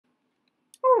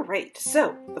All right,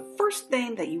 so the first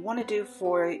thing that you want to do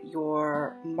for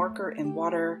your marker and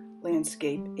water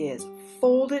landscape is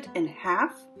fold it in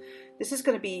half. This is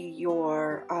going to be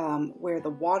your where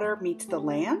the water meets the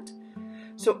land.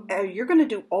 So you're going to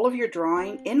do all of your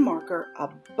drawing in marker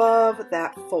above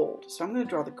that fold. So I'm going to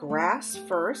draw the grass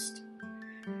first,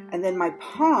 and then my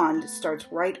pond starts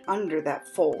right under that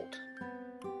fold.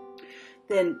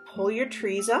 Then pull your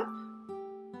trees up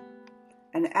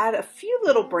and add a few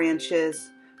little branches,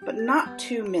 but not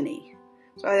too many.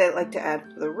 So I like to add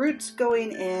the roots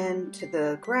going into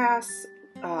the grass,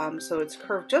 so it's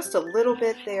curved just a little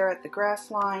bit there at the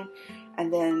grass line,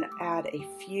 and then add a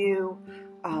few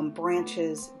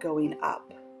branches going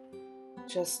up,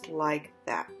 just like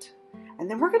that. And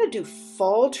then we're going to do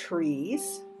fall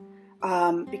trees,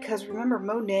 because remember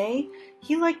Monet,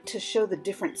 he liked to show the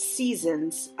different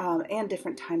seasons and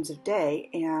different times of day,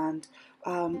 and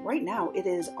right now it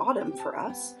is autumn for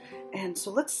us, and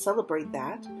so let's celebrate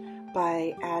that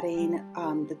by adding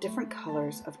the different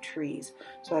colors of trees.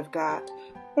 So I've got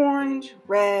orange,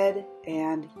 red,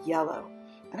 and yellow,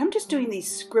 and I'm just doing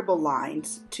these scribble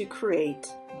lines to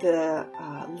create the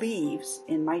leaves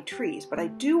in my trees, but I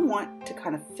do want to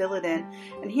kind of fill it in.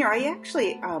 And here I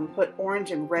actually put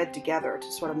orange and red together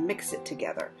to sort of mix it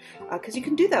together, because you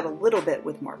can do that a little bit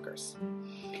with markers.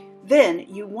 Then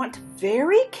you want to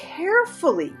very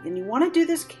carefully, and you want to do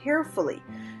this carefully,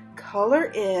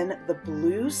 color in the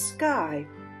blue sky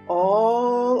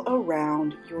all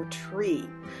around your tree.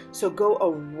 So go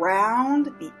around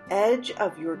the edge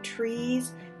of your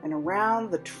trees and around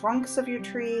the trunks of your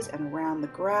trees and around the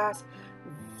grass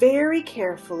very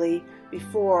carefully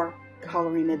before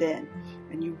coloring it in.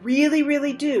 And you really,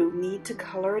 really do need to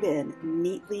color it in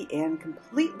neatly and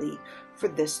completely for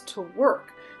this to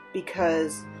work,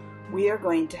 because we are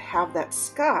going to have that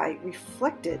sky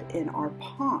reflected in our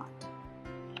pond.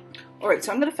 All right,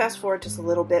 so I'm going to fast forward just a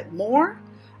little bit more.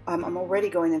 I'm already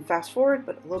going in fast forward,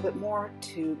 but a little bit more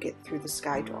to get through the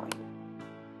sky drawing.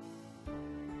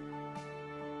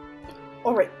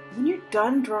 All right, when you're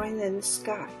done drawing in the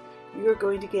sky, you're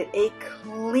going to get a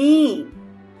clean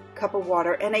cup of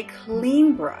water and a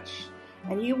clean brush.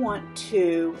 And you want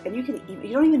to, and you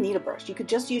don't even need a brush. You could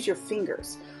just use your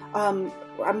fingers. I'm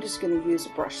just going to use a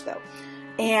brush though.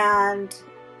 And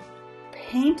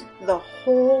paint the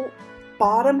whole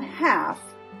bottom half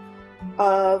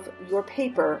of your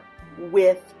paper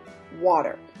with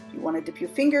water. If you want to dip your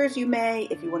fingers, you may.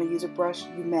 If you want to use a brush,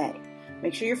 you may.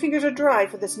 Make sure your fingers are dry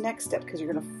for this next step, because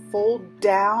you're going to fold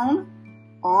down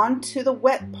onto the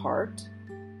wet part,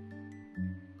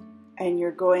 and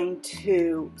you're going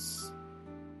to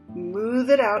smooth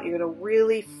it out. You're going to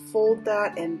really fold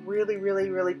that and really, really,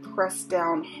 really press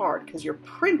down hard, because you're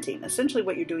printing. Essentially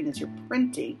what you're doing is you're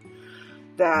printing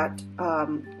that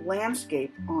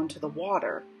landscape onto the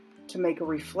water to make a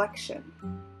reflection.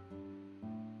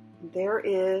 There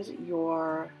is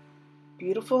your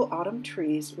beautiful autumn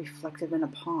trees reflected in a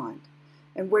pond.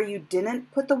 And where you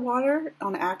didn't put the water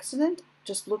on accident,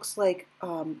 just looks like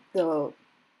the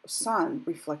sun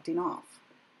reflecting off.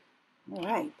 All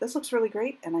right, this looks really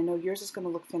great, and I know yours is going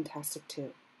to look fantastic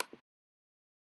too.